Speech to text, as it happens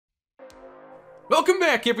Welcome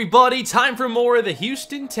back, everybody. Time for more of the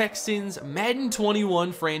Houston Texans Madden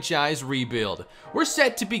 21 franchise rebuild. We're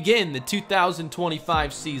set to begin the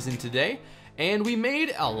 2025 season today, and we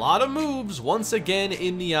made a lot of moves once again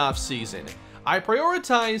in the offseason. I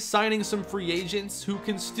prioritized signing some free agents who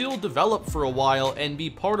can still develop for a while and be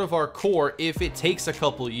part of our core if it takes a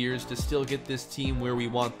couple years to still get this team where we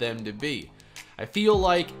want them to be. I feel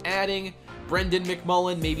like adding Brendan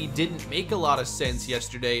McMullen maybe didn't make a lot of sense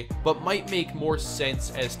yesterday, but might make more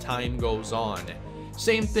sense as time goes on.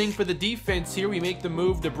 Same thing for the defense here. We make the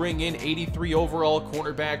move to bring in 83 overall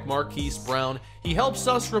cornerback Marquise Brown. He helps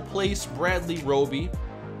us replace Bradley Roby,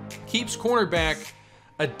 keeps cornerback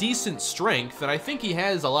a decent strength, and I think he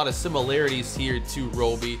has a lot of similarities here to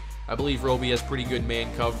Roby. I believe Roby has pretty good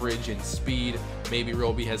man coverage and speed. Maybe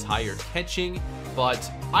Roby has higher catching.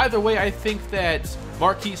 But either way, I think that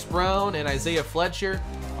Marquise Brown and Isaiah Fletcher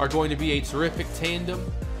are going to be a terrific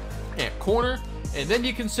tandem at corner. And then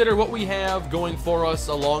you consider what we have going for us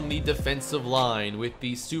along the defensive line with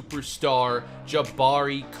the superstar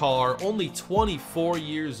Jabari Carr, only 24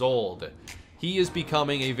 years old. He is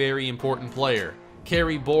becoming a very important player.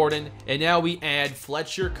 Kerry Borden, and now we add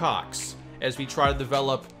Fletcher Cox as we try to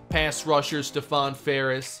develop pass rushers Stephon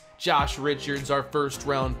Ferris, Josh Richards, our first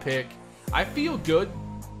round pick. I feel good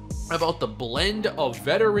about the blend of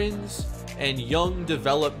veterans and young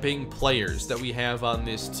developing players that we have on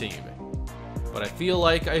this team. But I feel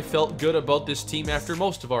like I felt good about this team after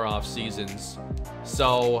most of our off seasons.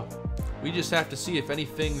 So we just have to see if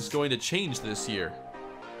anything's going to change this year.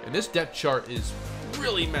 And this depth chart is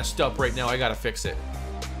really messed up right now. I gotta fix it.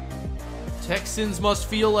 Texans must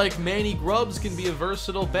feel like Manny Grubbs can be a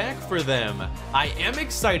versatile back for them. I am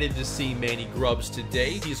excited to see Manny Grubbs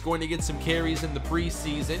today. He's going to get some carries in the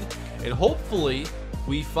preseason, and hopefully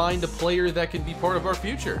we find a player that can be part of our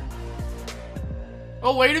future.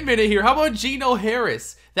 Oh, wait a minute here. How about Geno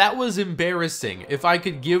Harris? That was embarrassing. If I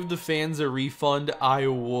could give the fans a refund, I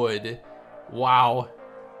would. Wow.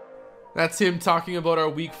 That's him talking about our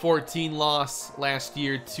Week 14 loss last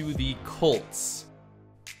year to the Colts.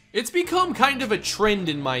 It's become kind of a trend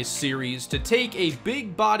in my series to take a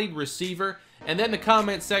big-bodied receiver and then the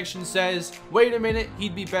comment section says, wait a minute,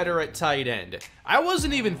 he'd be better at tight end. I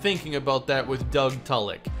wasn't even thinking about that with Doug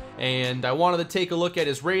Tulloch, and I wanted to take a look at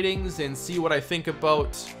his ratings and see what I think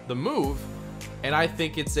about the move, and I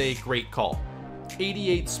think it's a great call.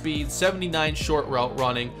 88 speed, 79 short route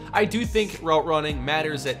running. I do think route running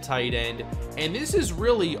matters at tight end, and this is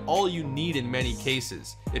really all you need in many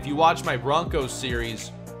cases. If you watch my Broncos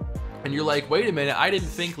series, and you're like, wait a minute, I didn't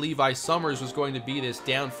think Levi Summers was going to be this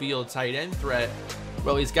downfield tight end threat.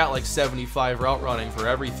 Well, he's got like 75 route running for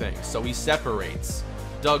everything, so he separates.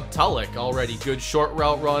 Doug Tulloch, already good short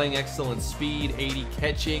route running, excellent speed, 80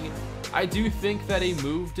 catching. I do think that a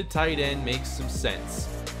move to tight end makes some sense.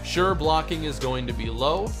 Sure, blocking is going to be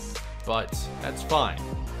low, but that's fine.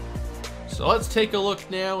 So let's take a look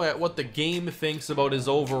now at what the game thinks about his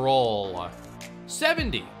overall.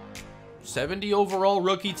 70 overall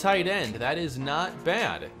rookie tight end. That is not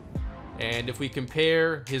bad. And if we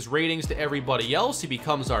compare his ratings to everybody else, he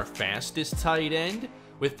becomes our fastest tight end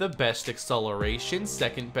with the best acceleration,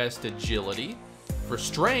 second best agility. For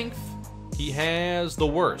strength, he has the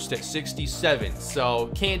worst at 67,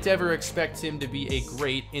 so can't ever expect him to be a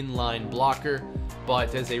great inline blocker,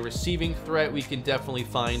 but as a receiving threat, we can definitely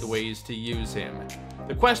find ways to use him.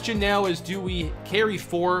 The question now is, do we carry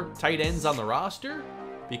 4 tight ends on the roster?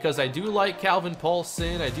 Because I do like Calvin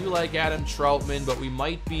Paulson, I do like Adam Troutman, but we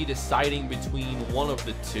might be deciding between one of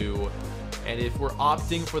the two. And if we're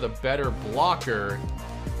opting for the better blocker,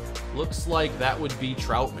 looks like that would be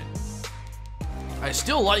Troutman. I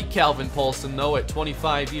still like Calvin Paulson though at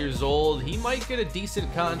 25 years old. He might get a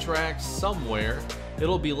decent contract somewhere.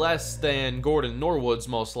 It'll be less than Gordon Norwood's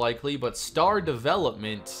most likely, but star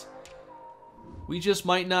development, we just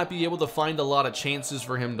might not be able to find a lot of chances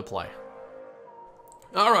for him to play.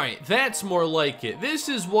 Alright, that's more like it. This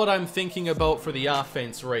is what I'm thinking about for the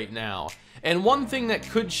offense right now. And one thing that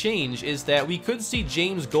could change is that we could see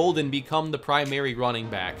James Golden become the primary running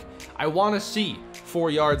back. I want to see 4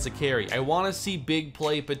 yards a carry. I want to see big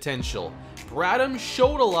play potential. Bradham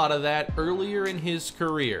showed a lot of that earlier in his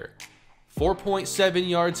career. 4.7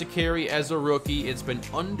 yards a carry as a rookie. It's been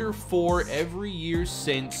under 4 every year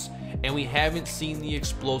since, and we haven't seen the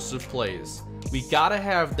explosive plays. We gotta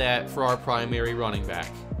have that for our primary running back.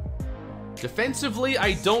 Defensively,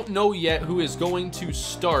 I don't know yet who is going to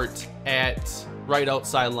start at right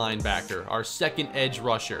outside linebacker, our second edge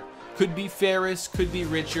rusher. Could be Ferris, could be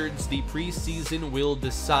Richards. The preseason will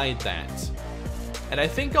decide that. And I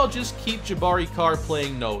think I'll just keep Jabari Carr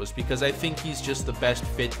playing nose because I think he's just the best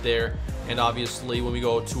fit there. And obviously when we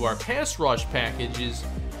go to our pass rush packages,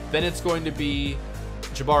 then it's going to be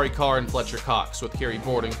Jabari Carr and Fletcher Cox with Kerry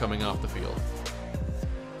Borden coming off the field.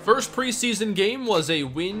 First preseason game was a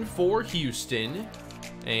win for Houston.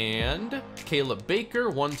 And Caleb Baker,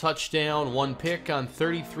 1 touchdown, 1 pick on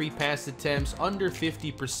 33 pass attempts, under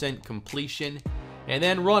 50% completion. And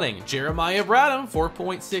then running, Jeremiah Bradham,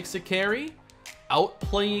 4.6 a carry,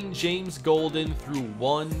 outplaying James Golden through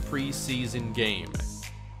 1 preseason game.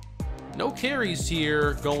 No carries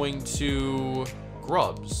here going to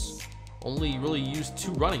Grubbs. Only really used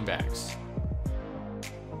 2 running backs.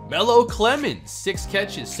 Mello Clemens, 6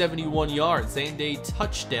 catches, 71 yards, and a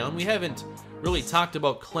touchdown. We haven't really talked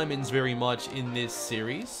about Clemens very much in this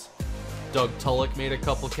series. Doug Tulloch made a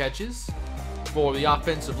couple catches. For the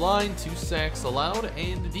offensive line, 2 sacks allowed,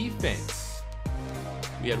 and the defense,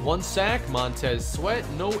 we had 1 sack, Montez Sweat,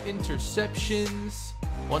 no interceptions,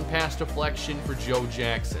 1 pass deflection for Joe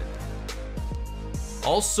Jackson.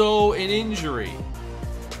 Also an injury,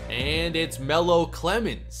 and it's Mello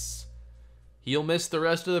Clemens. He'll miss the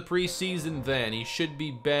rest of the preseason then. He should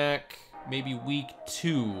be back maybe week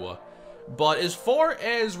 2. But as far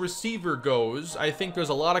as receiver goes, I think there's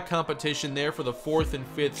a lot of competition there for the 4th and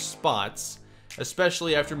 5th spots,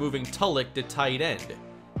 especially after moving Tulloch to tight end.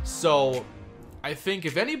 So I think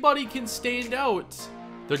if anybody can stand out,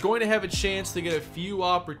 they're going to have a chance to get a few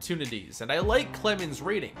opportunities. And I like Clemens'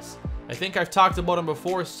 ratings. I think I've talked about him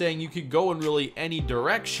before, saying you could go in really any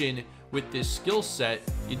direction with this skill set.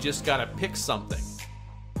 You just got to pick something.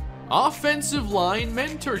 Offensive line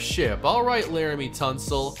mentorship. All right, Laramie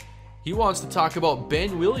Tunsil. He wants to talk about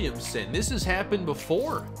Ben Williamson. This has happened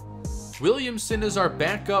before. Williamson is our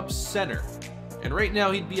backup center. And right now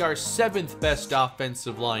he'd be our 7th best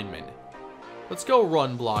offensive lineman. Let's go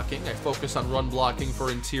run blocking. I focus on run blocking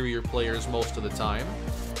for interior players most of the time.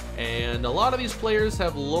 And a lot of these players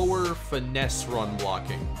have lower finesse run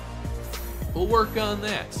blocking. We'll work on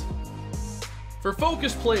that. For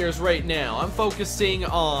focus players right now, I'm focusing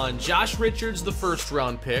on Josh Richards, the 1st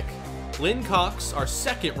round pick, Lynn Cox, our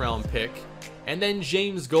 2nd round pick, and then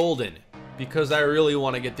James Golden, because I really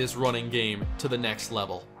want to get this running game to the next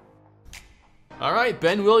level. Alright,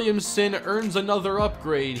 Ben Williamson earns another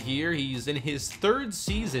upgrade here. He's in his 3rd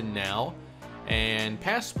season now, and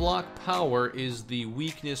pass block power is the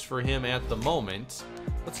weakness for him at the moment.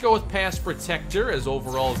 Let's go with pass protector, as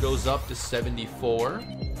overall goes up to 74.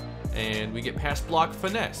 And we get pass block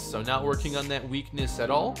finesse, so not working on that weakness at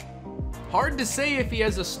all. Hard to say if he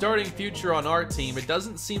has a starting future on our team. It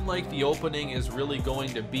doesn't seem like the opening is really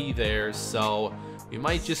going to be there, so we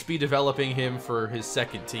might just be developing him for his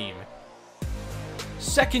 2nd team.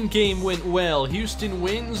 2nd game went well. Houston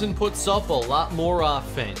wins and puts up a lot more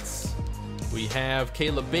offense. We have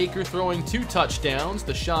Caleb Baker throwing 2 touchdowns.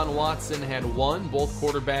 Deshaun Watson had 1. Both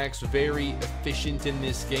quarterbacks very efficient in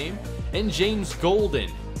this game. And James Golden,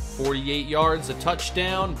 48 yards, a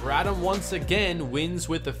touchdown. Bradham once again wins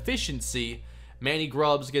with efficiency. Manny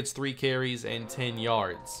Grubbs gets 3 carries and 10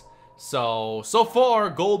 yards. So far,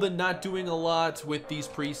 Golden not doing a lot with these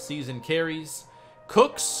preseason carries.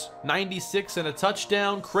 Cooks, 96 and a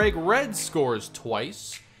touchdown. Craig Red scores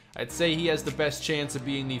twice. I'd say he has the best chance of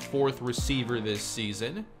being the 4th receiver this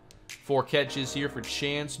season. 4 catches here for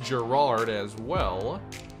Chance Gerard as well.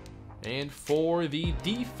 And for the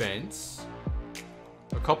defense,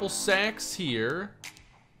 a couple sacks here.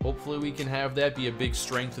 Hopefully we can have that be a big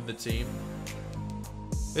strength of the team.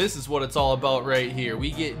 This is what it's all about right here.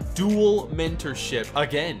 We get dual mentorship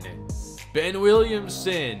again. Ben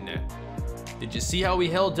Williamson. Did you see how he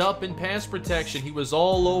held up in pass protection? He was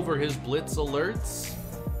all over his blitz alerts.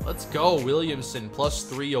 Let's go, Williamson,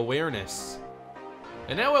 +3 awareness.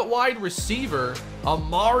 And now at wide receiver,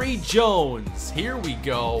 Amari Jones. Here we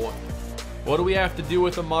go. What do we have to do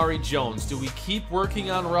with Amari Jones? Do we keep working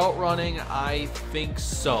on route running? I think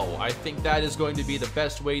so. I think that is going to be the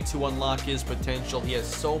best way to unlock his potential. He has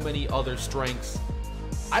so many other strengths.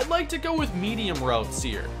 I'd like to go with medium routes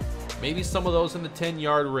here. Maybe some of those in the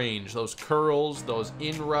 10-yard range. Those curls, those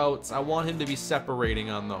in routes. I want him to be separating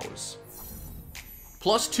on those.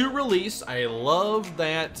 +2 release. I love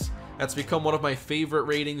that. That's become one of my favorite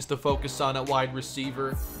ratings to focus on at wide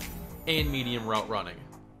receiver. And medium route running.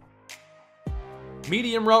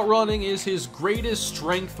 Medium route running is his greatest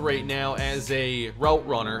strength right now as a route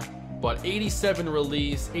runner, but 87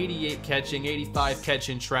 release, 88 catching, 85 catch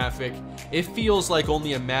in traffic. It feels like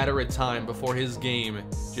only a matter of time before his game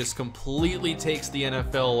just completely takes the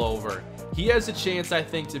NFL over. He has a chance, I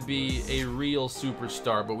think, to be a real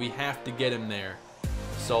superstar, but we have to get him there.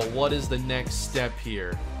 So what is the next step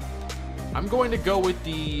here? I'm going to go with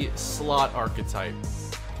the slot archetype.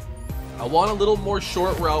 I want a little more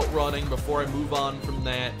short route running before I move on from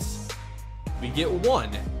that. We get 1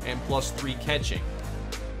 and +3 catching.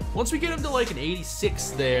 Once we get him to like an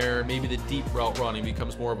 86 there, maybe the deep route running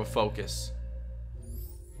becomes more of a focus.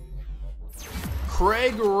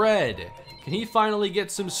 Craig Red. Can he finally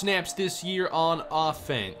get some snaps this year on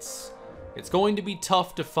offense? It's going to be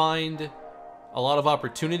tough to find a lot of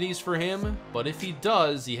opportunities for him, but if he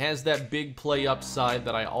does, he has that big play upside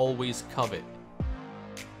that I always covet.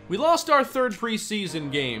 We lost our 3rd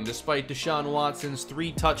preseason game despite Deshaun Watson's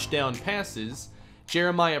 3 touchdown passes.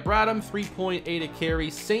 Jeremiah Bradham, 3.8 a carry,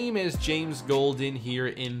 same as James Golden here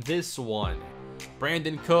in this one.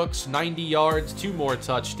 Brandon Cooks, 90 yards, 2 more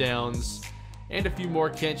touchdowns, and a few more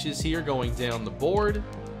catches here going down the board.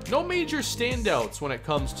 No major standouts when it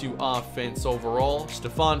comes to offense overall.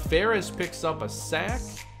 Stephon Ferris picks up a sack.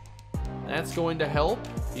 That's going to help.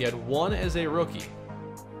 He had 1 as a rookie.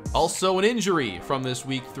 Also an injury from this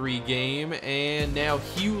Week 3 game, and now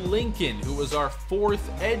Hugh Lincoln, who was our 4th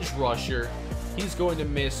edge rusher, he's going to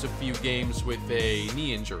miss a few games with a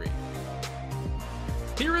knee injury.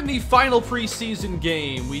 Here in the final preseason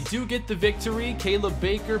game, we do get the victory. Caleb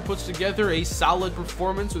Baker puts together a solid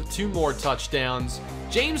performance with 2 more touchdowns.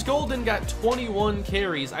 James Golden got 21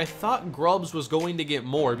 carries. I thought Grubbs was going to get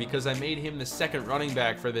more because I made him the 2nd running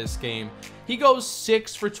back for this game. He goes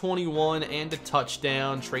 6 for 21 and a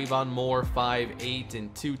touchdown. Trayvon Moore, 5-8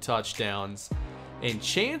 and 2 touchdowns. And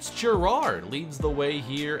Chance Gerard leads the way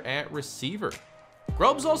here at receiver.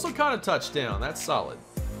 Grubbs also caught a touchdown. That's solid.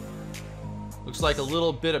 Looks like a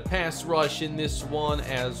little bit of pass rush in this one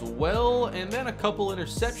as well, and then a couple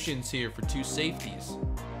interceptions here for 2 safeties.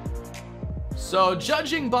 So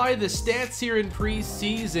judging by the stats here in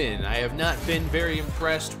preseason, I have not been very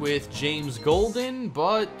impressed with James Golden,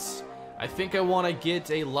 but I think I want to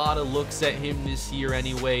get a lot of looks at him this year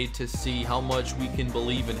anyway to see how much we can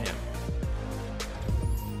believe in him.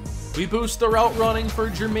 We boost the route running for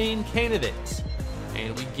Jermaine Candidate.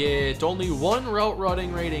 And we get only 1 route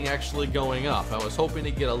running rating actually going up. I was hoping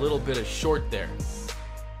to get a little bit of short there.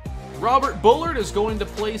 Robert Bullard is going to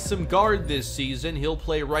play some guard this season. He'll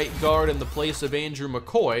play right guard in the place of Andrew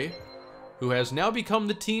McCoy, who has now become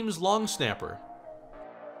the team's long snapper.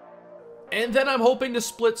 And then I'm hoping to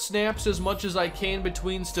split snaps as much as I can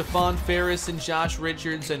between Stephon Ferris and Josh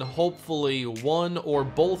Richards, and hopefully one or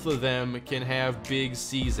both of them can have big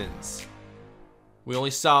seasons. We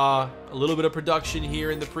only saw a little bit of production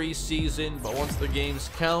here in the preseason, but once the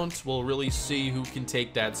games count, we'll really see who can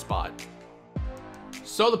take that spot.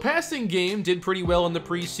 So the passing game did pretty well in the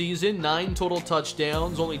preseason. 9 total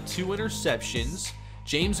touchdowns, only 2 interceptions.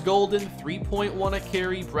 James Golden, 3.1 a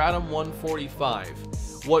carry, Bradham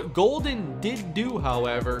 145. What Golden did do,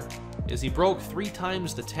 however, is he broke 3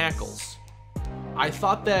 times the tackles. I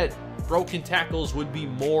thought that broken tackles would be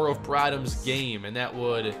more of Bradham's game, and that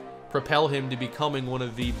would propel him to becoming one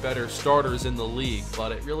of the better starters in the league,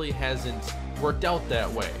 but it really hasn't worked out that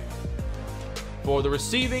way. For the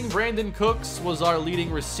receiving, Brandon Cooks was our leading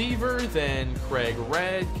receiver, then Craig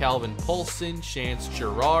Red, Calvin Poulsen, Chance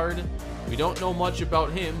Gerard. We don't know much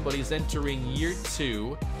about him, but he's entering year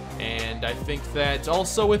 2, and I think that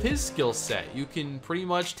also with his skill set, you can pretty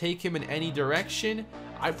much take him in any direction.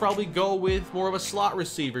 I'd probably go with more of a slot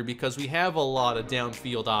receiver because we have a lot of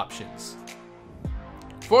downfield options.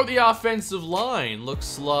 For the offensive line,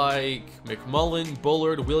 looks like McMullen,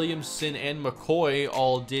 Bullard, Williamson, and McCoy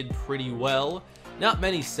all did pretty well. Not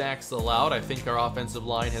many sacks allowed. I think our offensive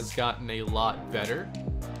line has gotten a lot better.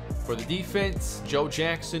 For the defense, Joe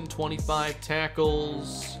Jackson, 25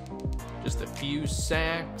 tackles, just a few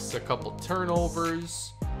sacks, a couple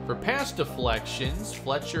turnovers. For pass deflections,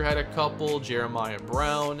 Fletcher had a couple, Jeremiah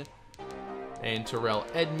Brown, and Terrell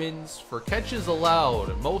Edmonds. For catches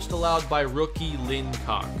allowed, most allowed by rookie Lynn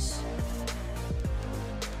Cox.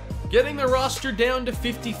 Getting the roster down to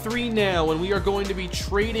 53 now, and we are going to be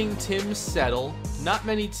trading Tim Settle. Not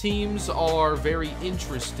many teams are very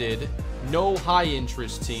interested, no high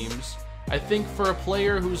interest teams. I think for a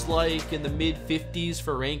player who's like in the mid-50s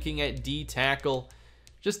for ranking at D tackle,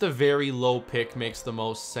 just a very low pick makes the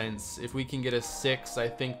most sense. If we can get a 6, I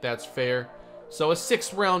think that's fair. So a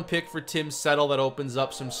 6th round pick for Tim Settle that opens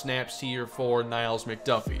up some snaps here for Niles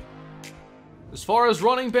McDuffie. As far as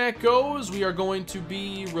running back goes, we are going to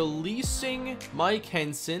be releasing Mike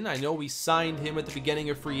Henson. I know we signed him at the beginning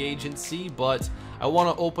of free agency, but I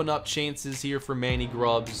want to open up chances here for Manny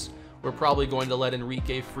Grubbs. We're probably going to let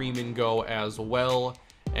Enrique Freeman go as well,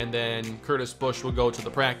 and then Curtis Bush will go to the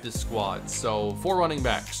practice squad. So 4 running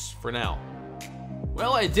backs for now.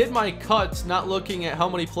 Well, I did my cuts not looking at how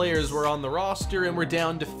many players were on the roster, and we're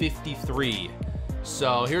down to 53.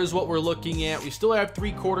 So here's what we're looking at. We still have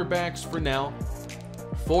 3 quarterbacks for now,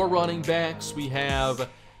 4 running backs. We have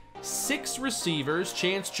 6 receivers.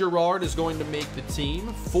 Chance Gerard is going to make the team.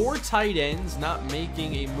 4 tight ends, not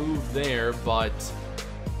making a move there, but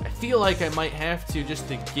I feel like I might have to, just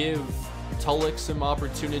to give Tulloch some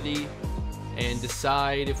opportunity and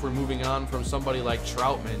decide if we're moving on from somebody like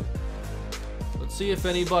Troutman. Let's see if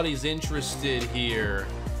anybody's interested here.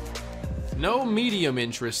 No medium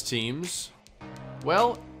interest teams.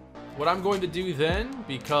 Well, what I'm going to do then,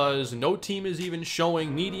 because no team is even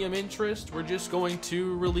showing medium interest, we're just going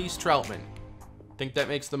to release Troutman. I think that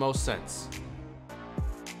makes the most sense.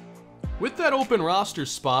 With that open roster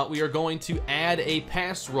spot, we are going to add a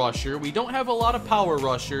pass rusher. We don't have a lot of power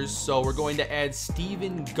rushers, so we're going to add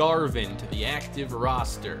Steven Garvin to the active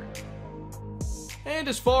roster. And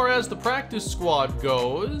as far as the practice squad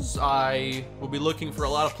goes, I will be looking for a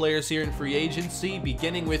lot of players here in free agency,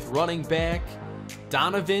 beginning with running back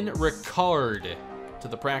Donovan Ricard to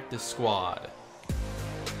the practice squad.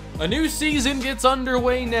 A new season gets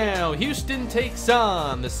underway now. Houston takes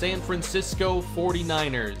on the San Francisco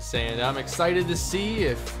 49ers, and I'm excited to see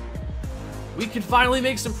if we can finally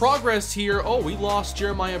make some progress here. Oh, we lost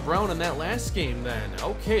Jeremiah Brown in that last game then.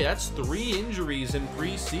 Okay, that's 3 injuries in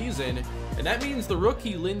preseason, and that means the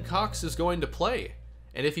rookie Lynn Cox is going to play.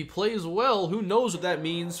 And if he plays well, who knows what that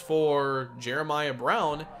means for Jeremiah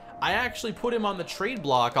Brown. I actually put him on the trade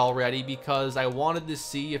block already because I wanted to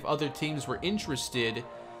see if other teams were interested,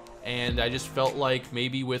 and I just felt like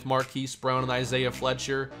maybe with Marquise Brown and Isaiah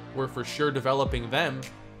Fletcher, we're for sure developing them.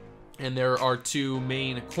 And there are 2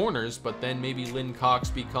 main corners, but then maybe Lynn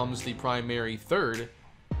Cox becomes the primary third.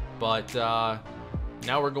 But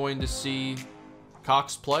now we're going to see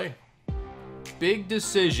Cox play. Big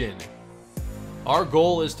decision. Our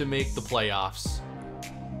goal is to make the playoffs.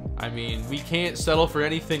 I mean, we can't settle for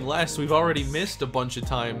anything less. We've already missed a bunch of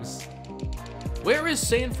times. Where is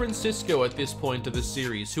San Francisco at this point of the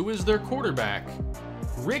series? Who is their quarterback?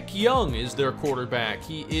 Rick Young is their quarterback.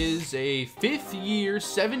 He is a 5th year,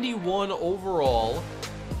 71 overall,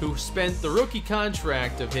 who spent the rookie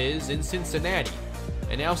contract of his in Cincinnati.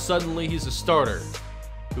 And now suddenly he's a starter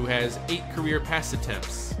who has 8 career pass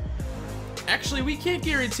attempts. Actually, we can't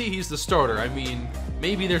guarantee he's the starter. I mean,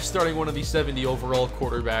 maybe they're starting one of these 70 overall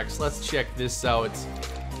quarterbacks. Let's check this out.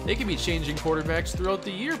 They could be changing quarterbacks throughout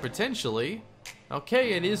the year, potentially.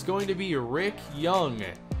 Okay, it is going to be Rick Young.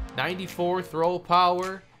 94 throw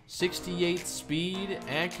power, 68 speed,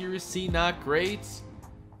 accuracy not great.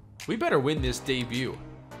 We better win this debut.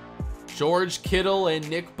 George Kittle and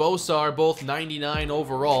Nick Bosa are both 99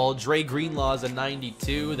 overall. Dre Greenlaw's a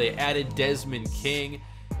 92. They added Desmond King,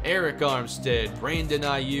 Eric Armstead, Brandon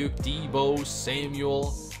Ayuk, Deebo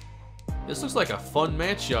Samuel. This looks like a fun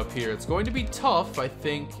matchup here. It's going to be tough, I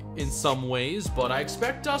think, in some ways, but I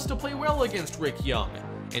expect us to play well against Rick Young.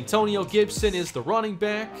 Antonio Gibson is the running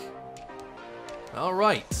back. All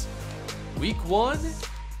right, week 1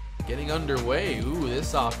 getting underway. Ooh,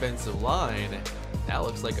 this offensive line, that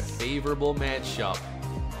looks like a favorable matchup.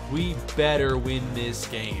 We better win this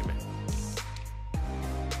game.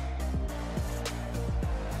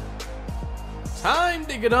 Time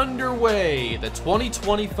to get underway. The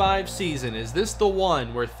 2025 season. Is this the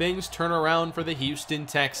one where things turn around for the Houston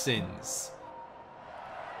Texans?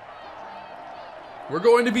 We're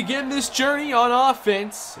going to begin this journey on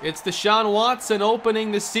offense. It's Deshaun Watson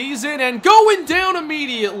opening the season and going down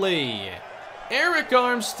immediately. Eric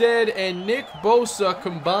Armstead and Nick Bosa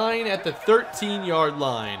combine at the 13-yard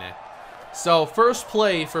line. So first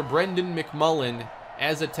play for Brendan McMullen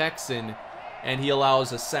as a Texan, and he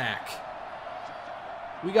allows a sack.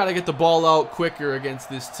 We got to get the ball out quicker against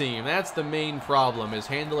this team. That's the main problem, is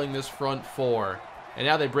handling this front 4. And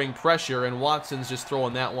now they bring pressure, and Watson's just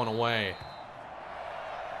throwing that one away.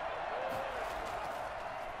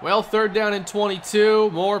 Well, 3rd down and 22.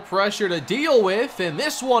 More pressure to deal with, and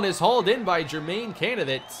this one is hauled in by Jermaine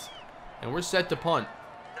Candidate. And we're set to punt.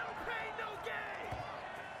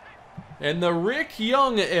 And the Rick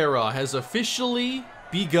Young era has officially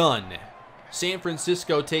begun. San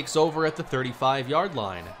Francisco takes over at the 35-yard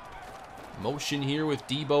line. Motion here with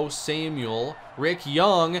Deebo Samuel. Rick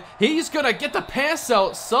Young, he's going to get the pass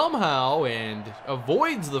out somehow and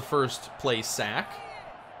avoids the first play sack.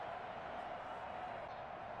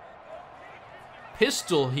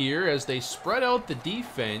 Pistol here as they spread out the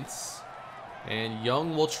defense. And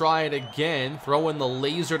Young will try it again, throwing the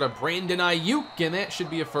laser to Brandon Ayuk, and that should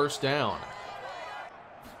be a 1st down.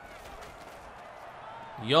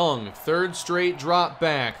 Young, third straight drop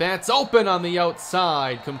back. That's open on the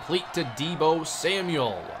outside. Complete to Deebo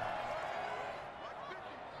Samuel.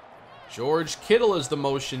 George Kittle is the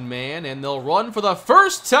motion man, and they'll run for the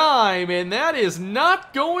first time, and that is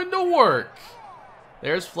not going to work.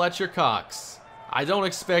 There's Fletcher Cox. I don't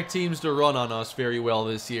expect teams to run on us very well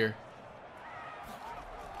this year.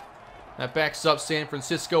 That backs up San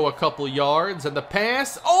Francisco a couple yards, and the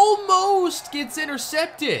pass almost gets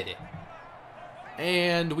intercepted.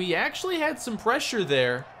 And we actually had some pressure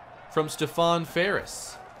there from Stefan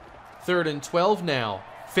Ferris. 3rd and 12 now.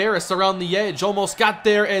 Ferris around the edge, almost got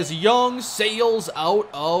there as Young sails out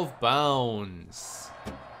of bounds.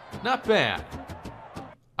 Not bad.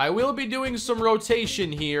 I will be doing some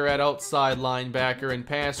rotation here at outside linebacker and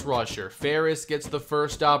pass rusher. Ferris gets the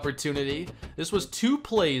first opportunity. This was 2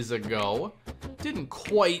 plays ago. Didn't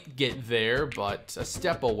quite get there, but a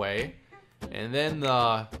step away. And then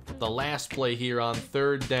the last play here on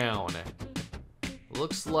 3rd down.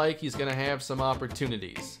 Looks like he's going to have some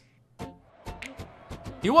opportunities.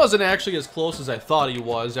 He wasn't actually as close as I thought he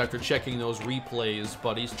was after checking those replays,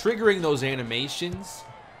 but he's triggering those animations,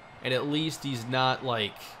 and at least he's not,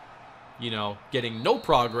 like, you know, getting no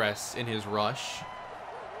progress in his rush.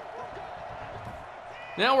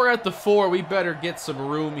 Now we're at the 4. We better get some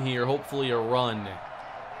room here, hopefully a run.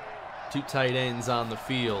 2 tight ends on the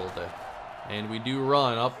field. And we do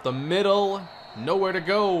run up the middle. Nowhere to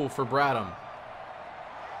go for Bradham.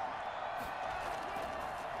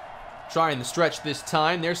 Trying the stretch this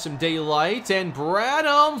time. There's some daylight. And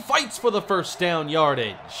Bradham fights for the first down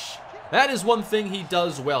yardage. That is one thing he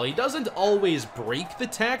does well. He doesn't always break the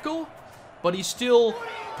tackle, but he still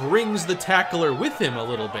brings the tackler with him a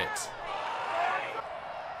little bit.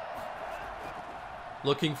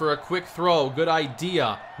 Looking for a quick throw. Good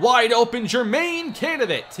idea. Wide open Jermaine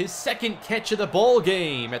Candidate. His 2nd catch of the ball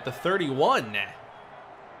game at the 31.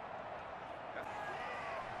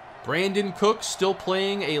 Brandon Cooks still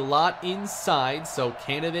playing a lot inside, so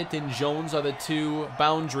Candidate and Jones are the 2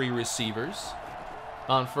 boundary receivers.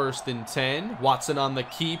 On 1st and 10, Watson on the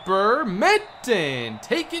keeper. Menton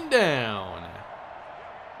taken down.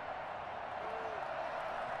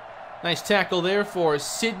 Nice tackle there for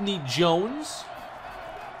Sidney Jones.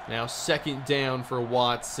 Now 2nd down for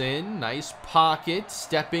Watson. Nice pocket,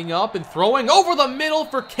 stepping up and throwing over the middle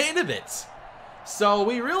for Candidate. So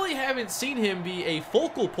we really haven't seen him be a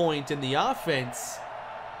focal point in the offense.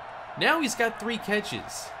 Now he's got 3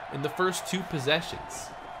 catches in the first 2 possessions.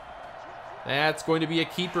 That's going to be a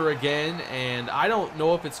keeper again, and I don't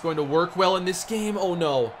know if it's going to work well in this game. Oh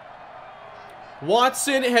no.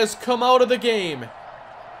 Watson has come out of the game.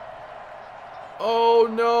 Oh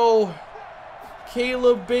no.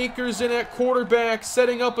 Caleb Baker's in at quarterback,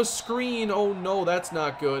 setting up a screen. Oh no, that's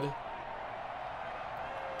not good.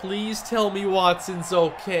 Please tell me Watson's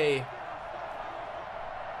okay.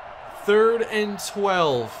 3rd and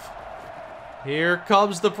 12. Here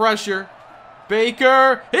comes the pressure.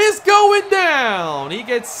 Baker is going down. He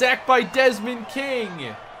gets sacked by Desmond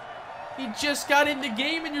King. He just got in the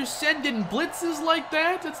game and you're sending blitzes like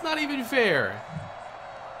that? That's not even fair.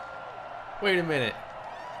 Wait a minute.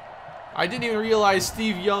 I didn't even realize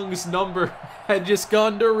Steve Young's number had just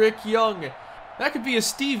gone to Rick Young. That could be a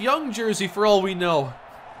Steve Young jersey for all we know.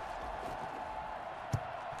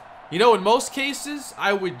 You know, in most cases,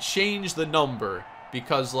 I would change the number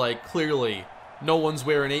because, like, clearly no one's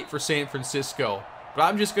wearing 8 for San Francisco. But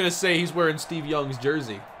I'm just going to say he's wearing Steve Young's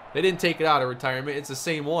jersey. They didn't take it out of retirement. It's the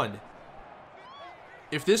same one.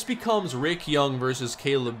 If this becomes Rick Young versus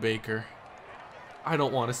Caleb Baker, I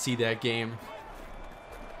don't want to see that game.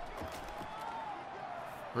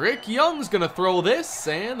 Rick Young's going to throw this,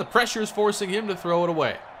 and the pressure's forcing him to throw it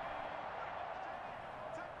away.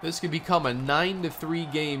 This could become a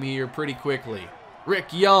 9-3 game here pretty quickly. Rick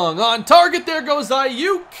Young on target. There goes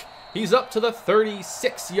Ayuk. He's up to the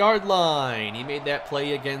 36-yard line. He made that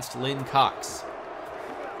play against Lynn Cox.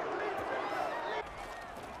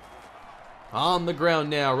 On the ground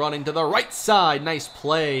now, running to the right side. Nice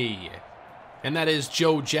play. And that is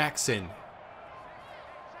Joe Jackson.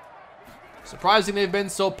 Surprising they've been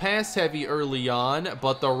so pass-heavy early on,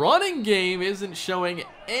 but the running game isn't showing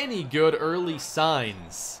any good early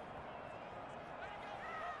signs.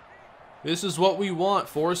 This is what we want.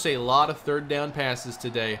 Force a lot of 3rd down passes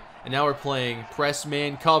today. And now we're playing press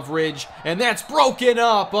man coverage, and that's broken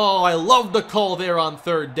up. Oh, I love the call there on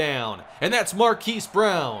 3rd down. And that's Marquise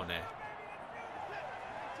Brown.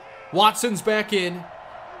 Watson's back in.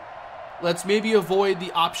 Let's maybe avoid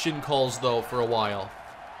the option calls, though, for a while.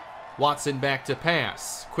 Watson back to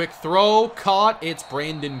pass. Quick throw, caught. It's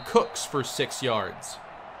Brandon Cooks for 6 yards.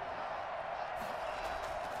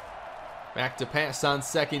 Back to pass on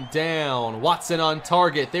second down. Watson on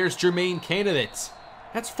target. There's Jermaine Candidate.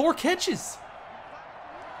 That's 4 catches.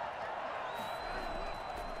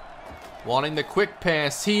 Wanting the quick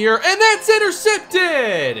pass here, and that's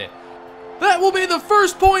intercepted! That will be the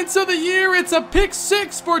first points of the year. It's a pick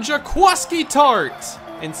 6 for Jaquiski Tart,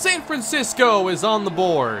 and San Francisco is on the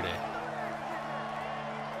board.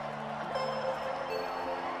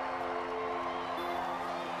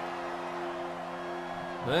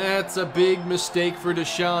 That's a big mistake for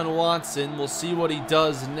Deshaun Watson. We'll see what he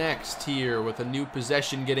does next here with a new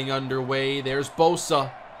possession getting underway. There's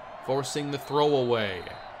Bosa forcing the throwaway.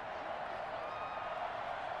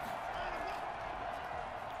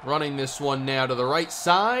 Running this one now to the right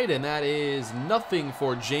side, and that is nothing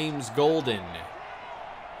for James Golden.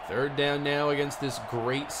 Third down now against this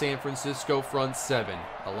great San Francisco front seven.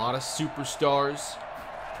 A lot of superstars.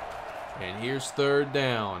 And here's third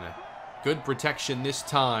down. Good protection this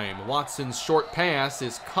time. Watson's short pass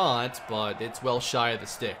is caught, but it's well shy of the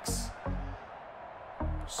sticks.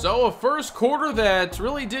 So a first quarter that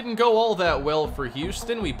really didn't go all that well for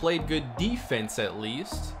Houston. We played good defense at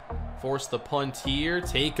least. Force the punt here,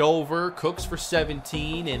 take over, Cooks for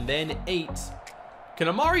 17, and then 8. Can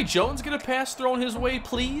Amari Jones get a pass thrown his way,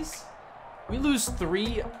 please? We lose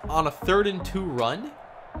 3 on a 3rd and 2 run?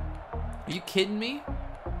 Are you kidding me?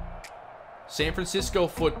 San Francisco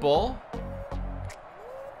football.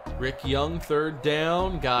 Rick Young, 3rd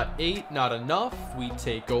down, got 8, not enough. We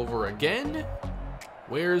take over again.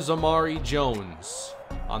 Where's Amari Jones?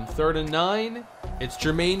 On 3rd and 9, it's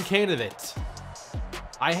Jermaine Candidate.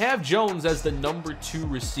 I have Jones as the number 2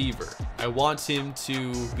 receiver. I want him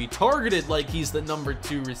to be targeted like he's the number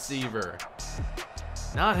 2 receiver.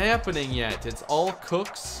 Not happening yet. It's all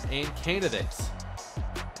Cooks and Candidates.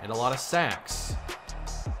 And a lot of sacks.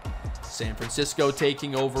 San Francisco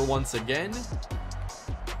taking over once again.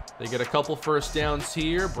 They get a couple first downs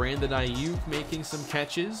here. Brandon Ayuk making some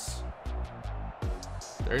catches.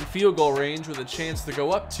 They're in field goal range with a chance to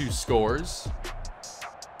go up 2 scores.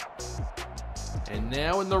 And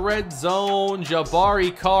now in the red zone,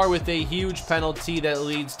 Jabari Carr with a huge penalty that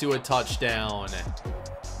leads to a touchdown.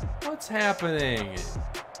 What's happening?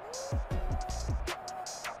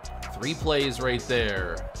 3 plays right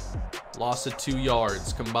there. Loss of 2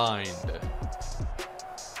 yards combined.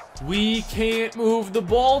 We can't move the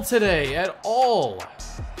ball today at all.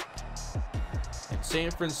 And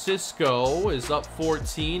San Francisco is up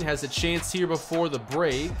 14, has a chance here before the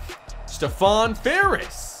break. Stephon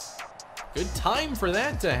Ferris. Good time for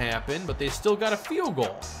that to happen, but they still got a field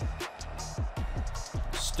goal.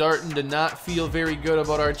 Starting to not feel very good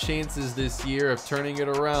about our chances this year of turning it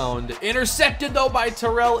around. Intercepted, though, by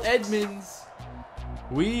Terrell Edmonds.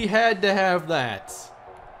 We had to have that.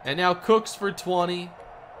 And now Cooks for 20.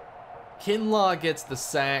 Kinlaw gets the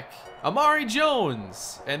sack. Amari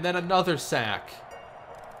Jones, and then another sack.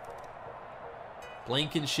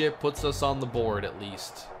 Blankenship puts us on the board at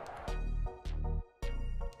least.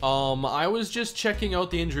 I was just checking out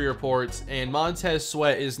the injury reports, and Montez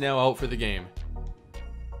Sweat is now out for the game.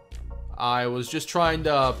 I was just trying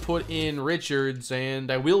to put in Richards, and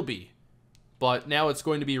I will be. But now it's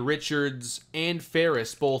going to be Richards and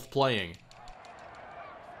Ferris both playing.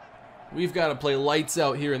 We've got to play lights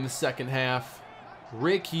out here in the second half.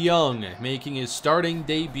 Rick Young making his starting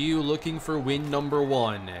debut, looking for win number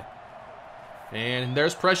 1. And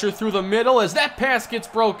there's pressure through the middle as that pass gets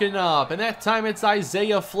broken up. And that time it's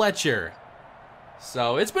Isaiah Fletcher.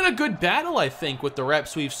 So it's been a good battle, I think, with the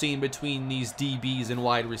reps we've seen between these DBs and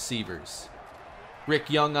wide receivers. Rick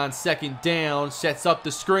Young on second down sets up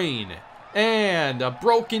the screen. And a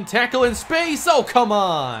broken tackle in space. Oh, come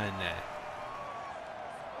on.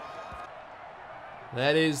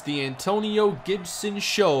 That is the Antonio Gibson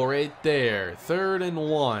show right there. 3rd and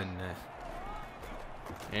 1.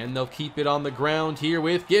 And they'll keep it on the ground here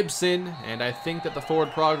with Gibson. And I think that the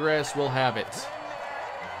forward progress will have it.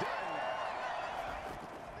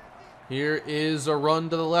 Here is a run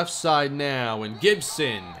to the left side now. And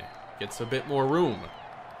Gibson gets a bit more room.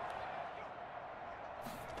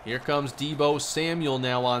 Here comes Deebo Samuel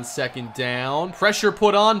now on second down. Pressure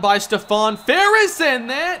put on by Stephon Ferris. And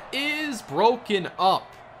that is broken up.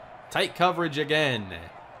 Tight coverage again.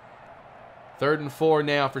 3rd and 4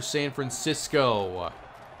 now for San Francisco.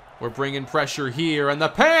 We're bringing pressure here, and the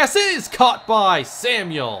pass is caught by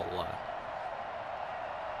Samuel.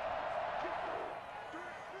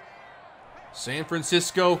 San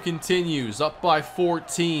Francisco continues up by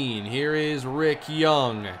 14. Here is Rick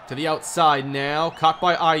Young to the outside now. Caught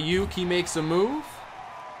by Ayuk. He makes a move.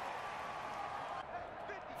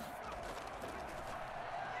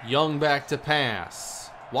 Young back to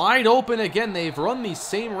pass. Wide open again. They've run these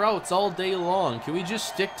same routes all day long. Can we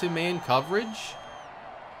just stick to man coverage?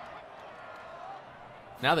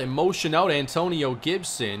 Now they motion out Antonio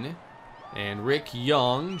Gibson. And Rick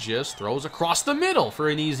Young just throws across the middle for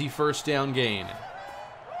an easy first down gain.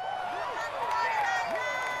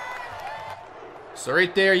 So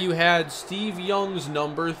right there you had Steve Young's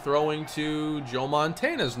number throwing to Joe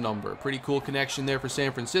Montana's number. Pretty cool connection there for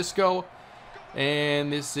San Francisco.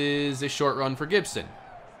 And this is a short run for Gibson.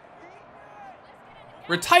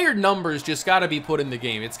 Retired numbers just got to be put in the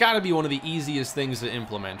game. It's got to be one of the easiest things to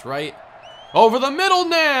implement, right? Over the middle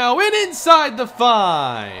now and inside the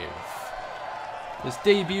 5. This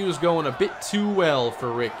debut is going a bit too well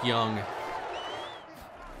for Rick Young.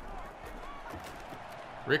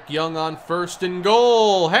 Rick Young on 1st and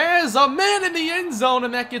goal. Has a man in the end zone,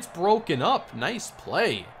 and that gets broken up. Nice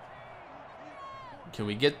play. Can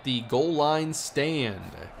we get the goal line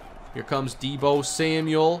stand? Here comes Deebo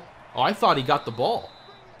Samuel. Oh, I thought he got the ball.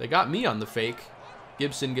 They got me on the fake.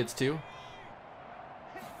 Gibson gets 2.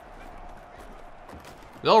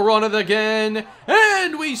 They'll run it again,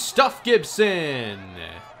 and we stuff Gibson.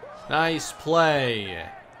 Nice play.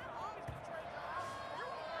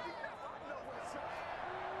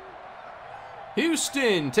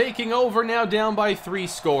 Houston taking over now, down by 3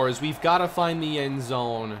 scores. We've got to find the end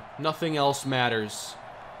zone. Nothing else matters.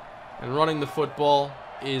 And running the football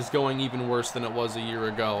is going even worse than it was a year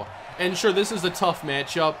ago. And sure, this is a tough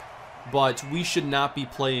matchup, but we should not be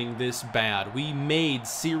playing this bad. We made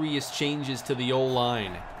serious changes to the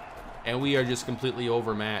O-line, and we are just completely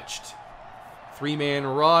overmatched. 3-man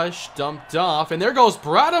rush, dumped off, and there goes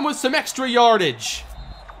Bradham with some extra yardage.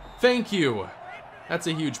 Thank you. That's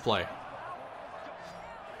a huge play.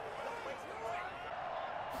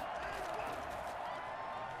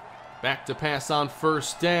 Back to pass on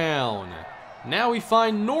 1st down. Now we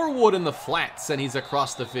find Norwood in the flats, and he's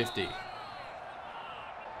across the 50.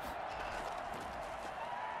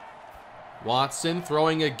 Watson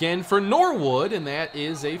throwing again for Norwood, and that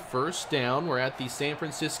is a 1st down. We're at the San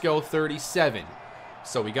Francisco 37.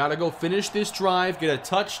 So we got to go finish this drive, get a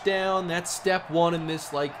touchdown. That's step 1 in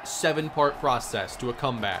this, like, 7-part process to a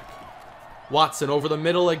comeback. Watson over the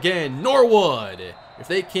middle again. Norwood. If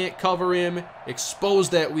they can't cover him, expose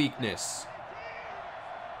that weakness.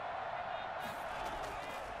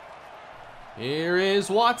 Here is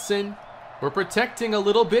Watson. We're protecting a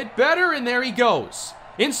little bit better, and there he goes.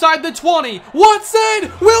 Inside the 20.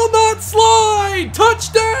 Watson will not slide.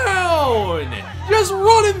 Touchdown. Just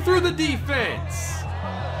running through the defense.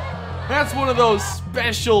 That's one of those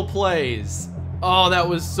special plays. Oh, that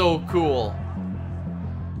was so cool.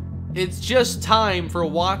 It's just time for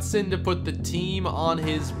Watson to put the team on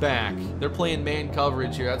his back. They're playing man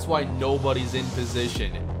coverage here. That's why nobody's in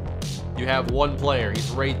position. You have one player.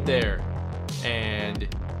 He's right there. And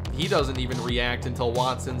he doesn't even react until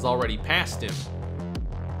Watson's already past him.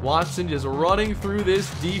 Watson just running through this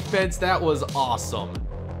defense. That was awesome.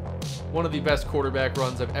 One of the best quarterback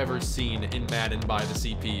runs I've ever seen in Madden by the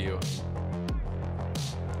CPU.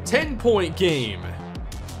 10-point game.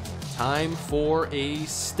 Time for a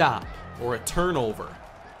stop or a turnover.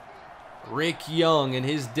 Rick Young in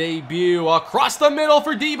his debut across the middle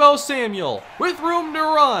for Deebo Samuel with room to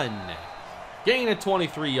run. Gain of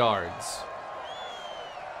 23 yards.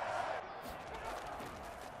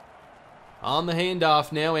 On the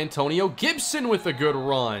handoff now, Antonio Gibson with a good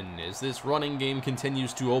run as this running game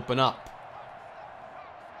continues to open up.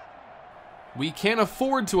 We can't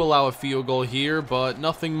afford to allow a field goal here, but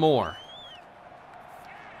nothing more.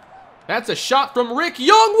 That's a shot from Rick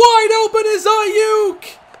Young. Wide open is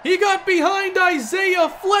Ayuk. He got behind Isaiah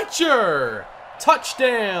Fletcher.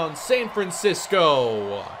 Touchdown, San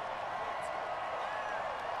Francisco.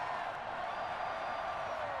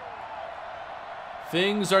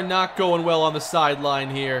 Things are not going well on the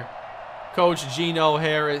sideline here. Coach Geno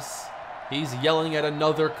Harris, he's yelling at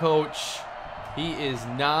another coach. He is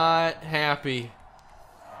not happy.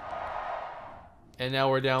 And now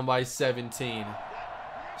we're down by 17.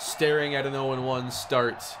 Staring at an 0-1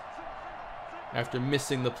 start after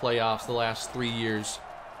missing the playoffs the last 3 years.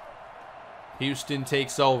 Houston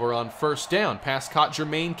takes over on 1st down. Pass caught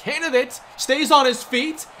Jermaine Candidate. Stays on his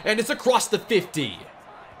feet, and it's across the 50.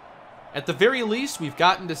 At the very least, we've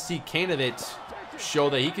gotten to see Candidate show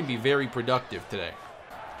that he can be very productive today.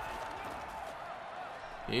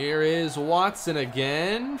 Here is Watson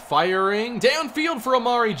again, firing downfield for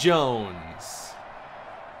Amari Jones.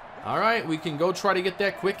 All right, we can go try to get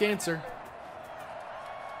that quick answer.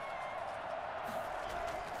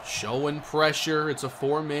 Showing pressure. It's a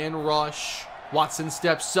 4-man rush. Watson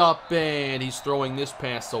steps up, and he's throwing this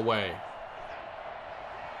pass away.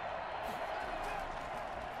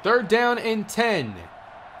 3rd down and 10.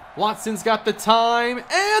 Watson's got the time,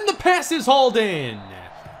 and the pass is hauled in.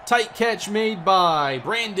 Tight catch made by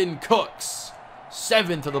Brandon Cooks.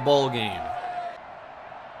 7th of the ball game.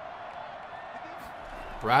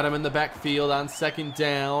 Brought him in the backfield on 2nd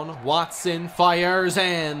down. Watson fires,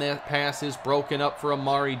 and that pass is broken up for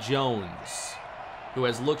Amari Jones, who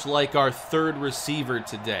has looked like our 3rd receiver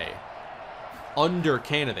today. Under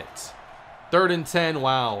candidate. 3rd and 10,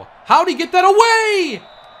 wow. How'd he get that away?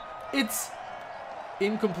 It's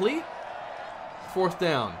incomplete. 4th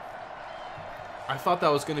down. I thought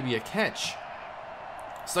that was going to be a catch.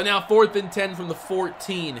 So now 4th and 10 from the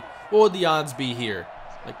 14. What would the odds be here?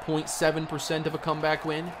 Like 0.7% of a comeback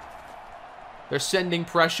win. They're sending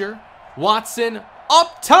pressure. Watson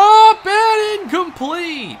up top and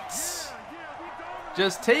incomplete.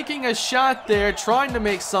 Just taking a shot there, trying to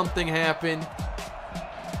make something happen.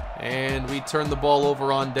 And we turn the ball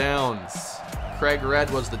over on downs. Craig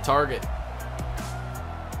Red was the target.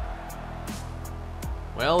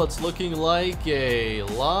 Well, it's looking like a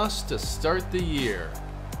loss to start the year.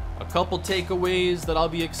 A couple takeaways that I'll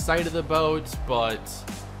be excited about, but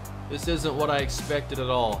this isn't what I expected at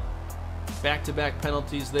all. Back-to-back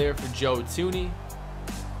penalties there for Joe Thuney.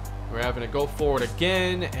 We're having to go forward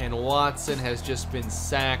again, and Watson has just been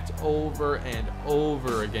sacked over and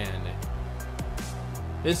over again.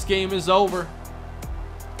 This game is over.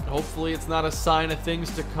 Hopefully it's not a sign of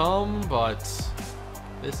things to come, but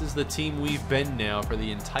this is the team we've been now for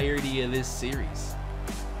the entirety of this series.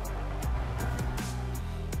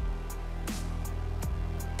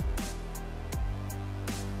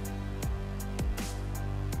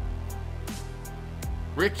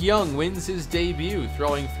 Rick Young wins his debut,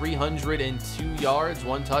 throwing 302 yards,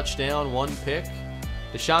 1 touchdown, 1 pick.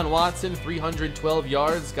 Deshaun Watson, 312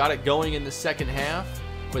 yards, got it going in the 2nd half,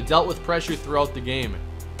 but dealt with pressure throughout the game.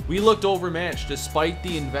 We looked overmatched despite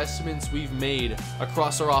the investments we've made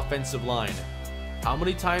across our offensive line. How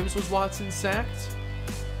many times was Watson sacked?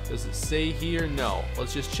 Does it say here? No.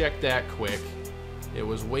 Let's just check that quick. It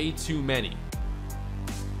was way too many.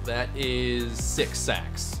 That is 6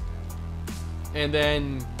 sacks. And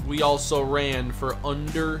then we also ran for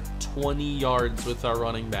under 20 yards with our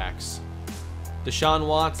running backs. Deshaun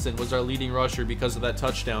Watson was our leading rusher because of that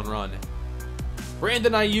touchdown run.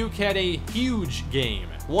 Brandon Ayuk had a huge game.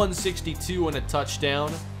 162 and a touchdown.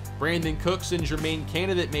 Brandon Cooks and Jermaine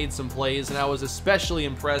Candidate made some plays, and I was especially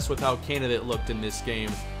impressed with how Candidate looked in this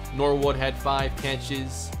game. Norwood had 5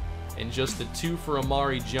 catches, and just the 2 for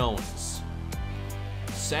Amari Jones.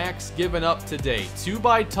 Sacks given up today. 2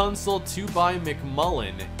 by Tunsil, 2 by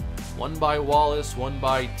McMullen, 1 by Wallace, 1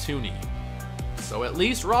 by Thuney. So at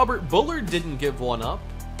least Robert Bullard didn't give one up.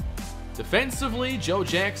 Defensively, Joe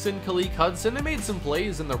Jackson, Khaleke Hudson, they made some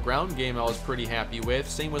plays in the ground game I was pretty happy with.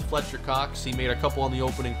 Same with Fletcher Cox. He made a couple on the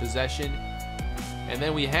opening possession. And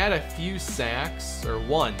then we had a few sacks, or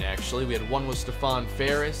 1 actually. We had 1 with Stephon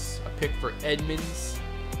Ferris, a pick for Edmonds.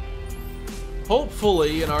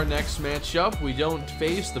 Hopefully in our next matchup we don't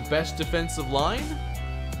face the best defensive line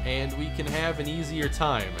and we can have an easier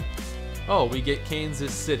time. Oh, we get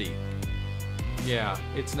Kansas City. Yeah,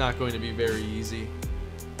 it's not going to be very easy.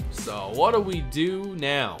 So what do we do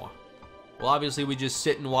now? Well, obviously we just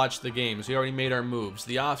sit and watch the games. We already made our moves.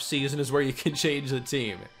 The off season is where you can change the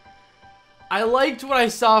team. I liked what I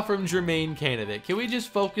saw from Jermaine Candidate. Can we just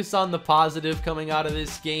focus on the positive coming out of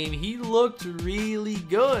this game? He looked really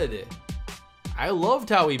good. I loved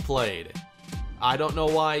how he played. I don't know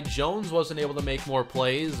why Jones wasn't able to make more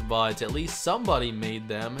plays, but at least somebody made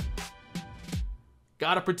them.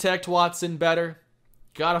 Gotta protect Watson better.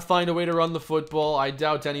 Gotta find a way to run the football. I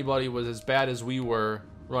doubt anybody was as bad as we were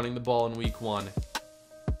running the ball in week 1.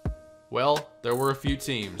 Well, there were a few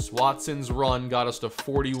teams. Watson's run got us to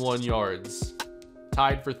 41 yards.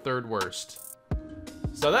 Tied for 3rd worst.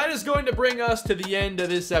 So that is going to bring us to the end of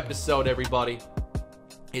this episode, everybody.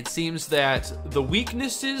 It seems that the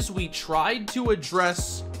weaknesses we tried to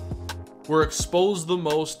address were exposed the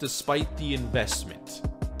most despite the investment.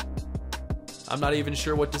 I'm not even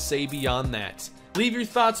sure what to say beyond that. Leave your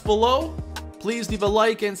thoughts below. Please leave a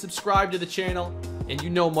like and subscribe to the channel. And you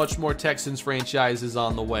know much more Texans franchise is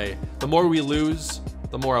on the way. The more we lose,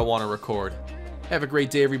 the more I want to record. Have a great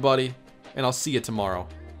day, everybody, and I'll see you tomorrow.